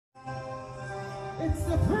It's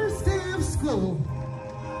the first day of school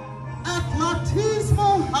at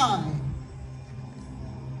Latizmo High.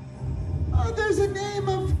 There's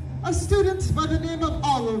a student by the name of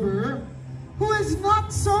Oliver who is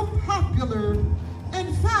not so popular.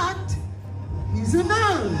 In fact, he's a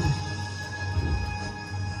nerd.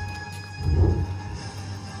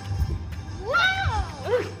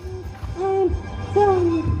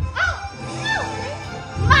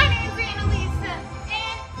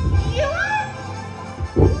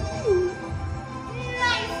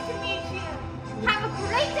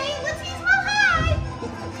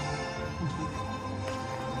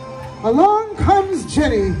 Along comes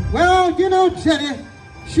Jenny. Well, you know Jenny,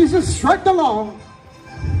 she's just shrugged along.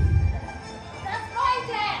 That's my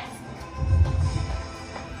desk.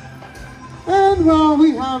 And well,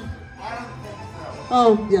 we have... I don't think so.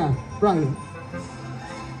 Oh, yeah, Brian.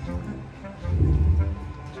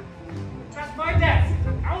 That's my desk.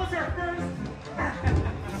 I was here first.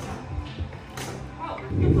 Oh,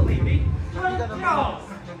 you believe me? No.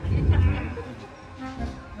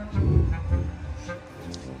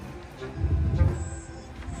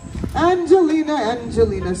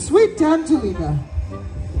 Angelina, sweet Angelina.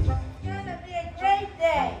 It's gonna be a great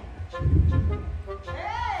day.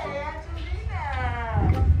 Hey, Angelina.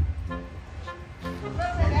 Look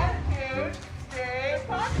at attitude. Stay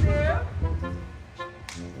positive.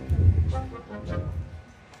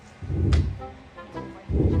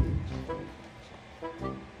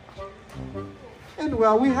 And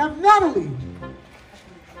well, we have Natalie.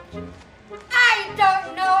 I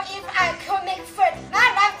don't know if I could make friends.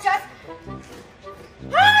 My life just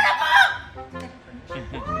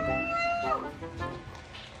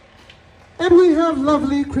And we have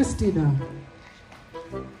lovely Christina.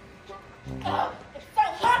 Oh, it's so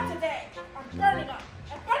hot today. I'm burning up.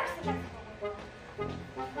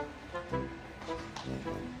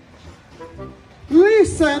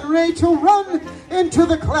 Lisa and Rachel run into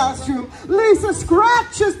the classroom. Lisa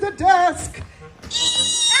scratches the desk.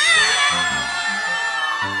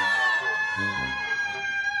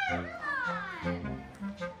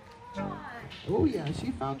 Oh yeah,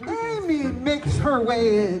 she found her. Amy makes her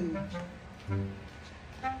way in.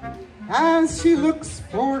 As she looks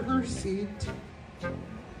for her seat,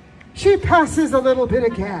 she passes a little bit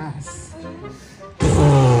of gas.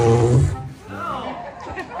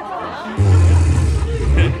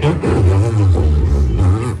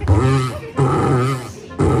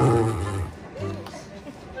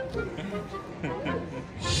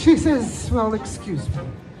 She says, well, excuse me.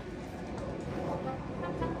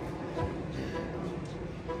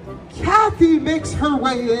 Kathy makes her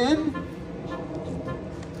way in.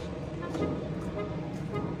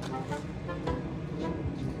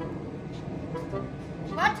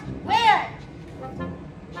 What? Where?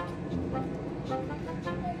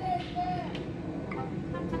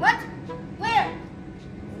 What? Where?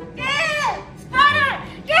 Yeah! Spider!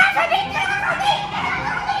 Get off of me! Get off of me!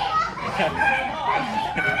 Get off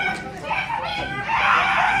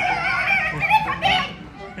of me!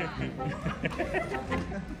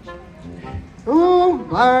 Oh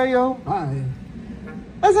my, oh my.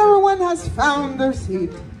 As everyone has found their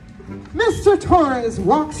seat, Mr. Torres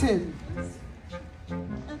walks in.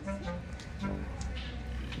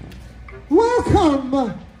 Welcome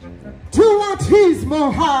to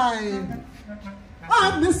Latizmo High.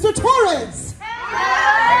 I'm Mr. Torres.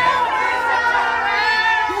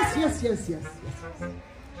 Yes.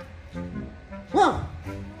 Well,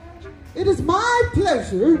 it is my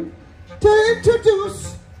pleasure to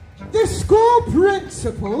introduce the school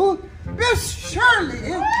principal, Miss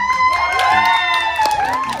Shirley.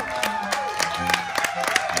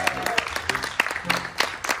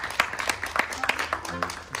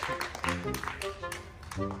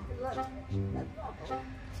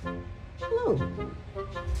 Hello.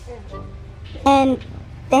 And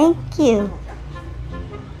thank you.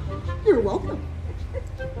 You're welcome.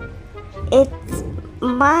 It's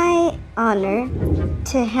my honor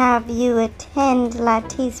to have you attend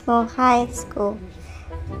Latizmo High School.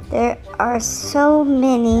 There are so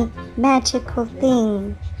many magical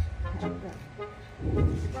things.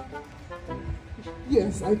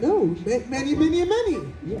 Yes, I know. Many.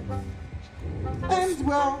 Yes. And,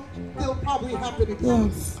 well, they'll probably happen again.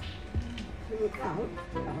 Yes.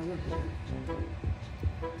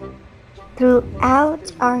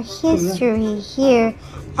 Throughout our history here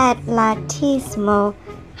at Latizmo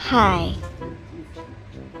High.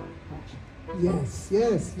 Yes.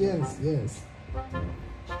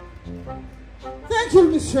 Thank you,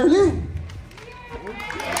 Miss Shirley.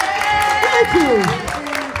 Thank you.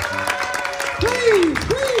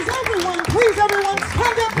 Please, everyone,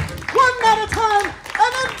 stand up one at a time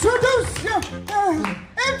and introduce you.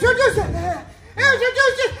 introduce it.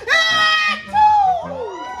 Introduce it.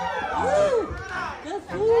 That's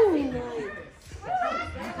very nice.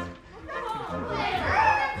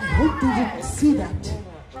 I hope they didn't see that.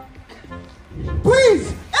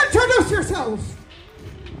 Please introduce yourselves.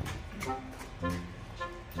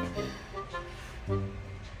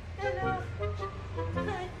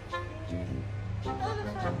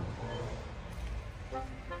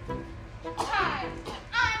 Hi,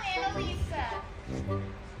 I'm Annalisa.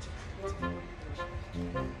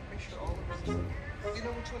 Make sure all of us is. Do you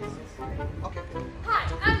know which one this is? Okay, good. Hi,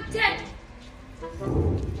 I'm Debbie.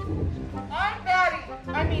 I'm Maddie.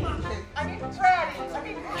 I mean, Braddy.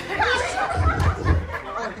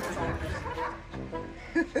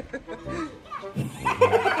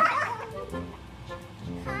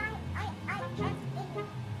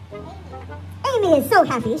 Amy is so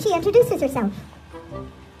happy she introduces herself.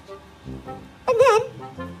 And then,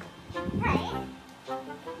 Hey,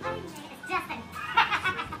 my name is Justin.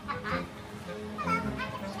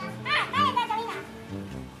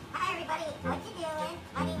 hi everybody, what you doing?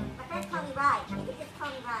 I mean, my friends call me Ryan. You can just call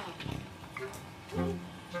me Ryan.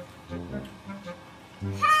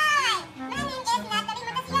 Hi, my name is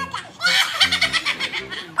Natalie Matasioka.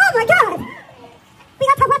 Oh my God! We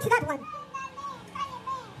got to watch that one.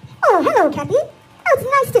 Oh, hello, Kathy. Oh, it's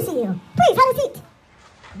nice to see you. Please, have a seat.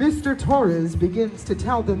 Mr. Torres begins to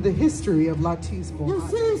tell them the history of Latizmo. You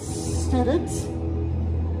see, students,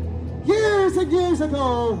 years and years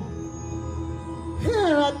ago,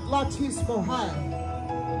 here at Latizmo High,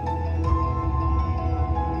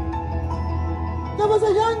 there was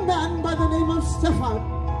a young man by the name of Stefan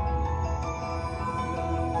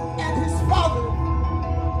and his father.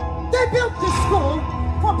 They built this school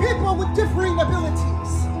for people with differing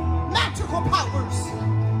abilities, magical powers.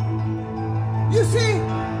 You see,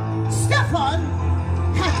 Stefan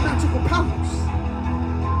had magical powers.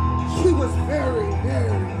 He was very,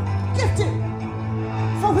 very gifted.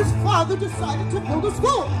 So his father decided to build a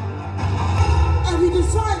school. And he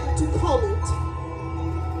decided to call it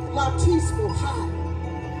Latizmo High.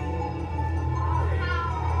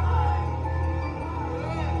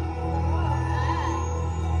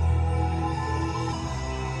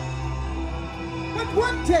 But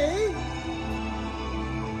one day,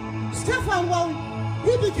 Stefan,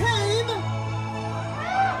 he became...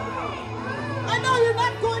 I know you're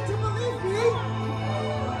not going to believe me,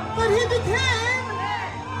 but he became...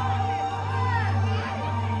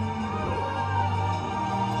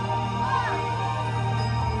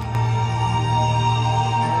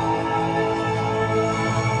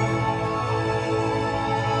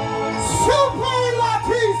 Super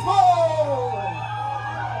Latizmo!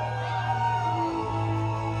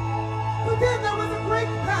 But then there was a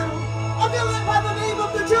great battle. A villain by the name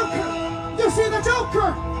of the Joker. You see, the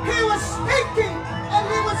Joker, he was stinking and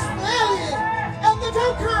he was smelly. And the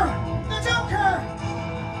Joker,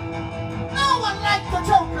 no one liked the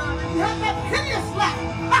Joker. And he had that hideous laugh.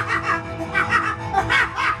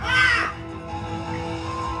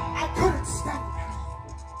 I couldn't stand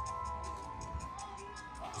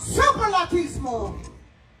it. Super Latizmo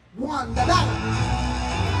won the battle.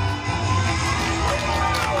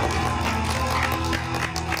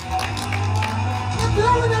 No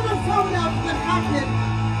one ever found out what happened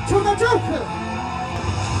to the Joker.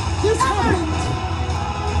 This happened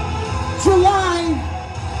July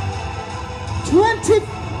 20,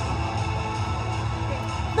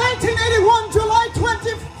 1981, July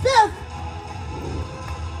 25th.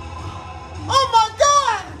 Oh my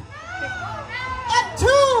God! At 2:55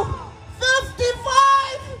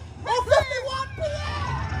 or 51 p.m.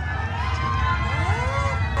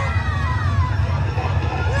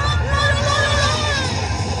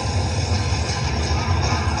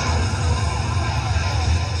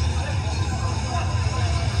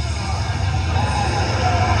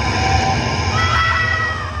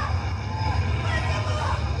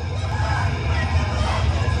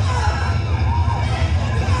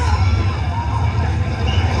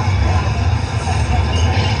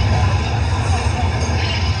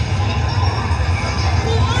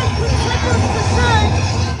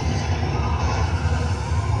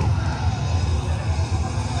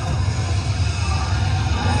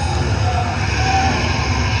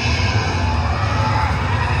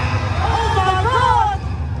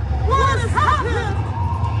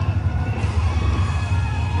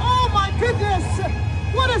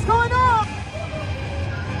 What is going on?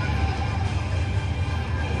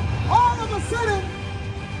 All of a sudden,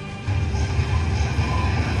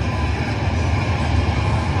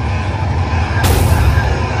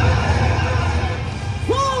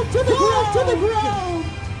 fall to the ground,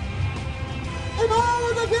 and all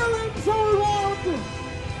of the villains are around.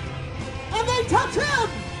 they touch him,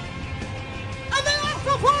 and they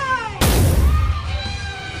also fly.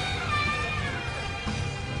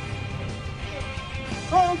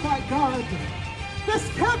 Oh my God, this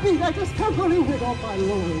can't be, I just can't believe it, oh my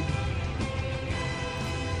Lord.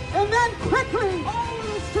 And then quickly, all of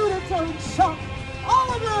the students are in shock.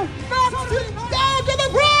 Oliver knocks him down to the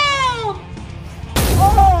ground!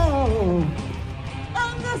 Oh!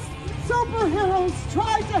 And the superheroes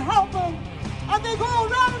try to help him, and they go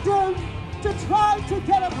around him to try to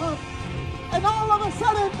get him up. And all of a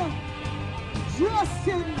sudden,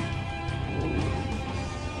 Justin,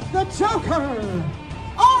 the Joker,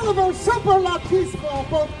 Oliver, Super Latizmo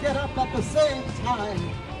both get up at the same time.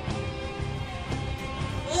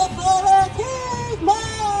 It's Latizmo!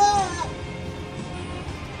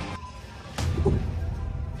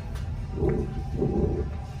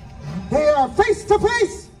 They are face to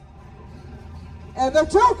face, and the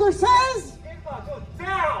Joker says, Go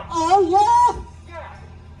down! "Oh yeah."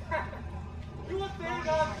 Yeah! You would think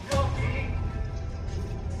I'm joking.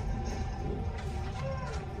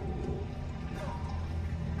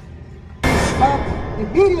 Stop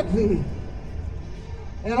immediately.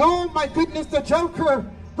 And oh my goodness, the Joker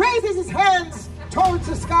raises his hands towards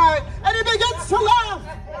the sky and he begins to laugh.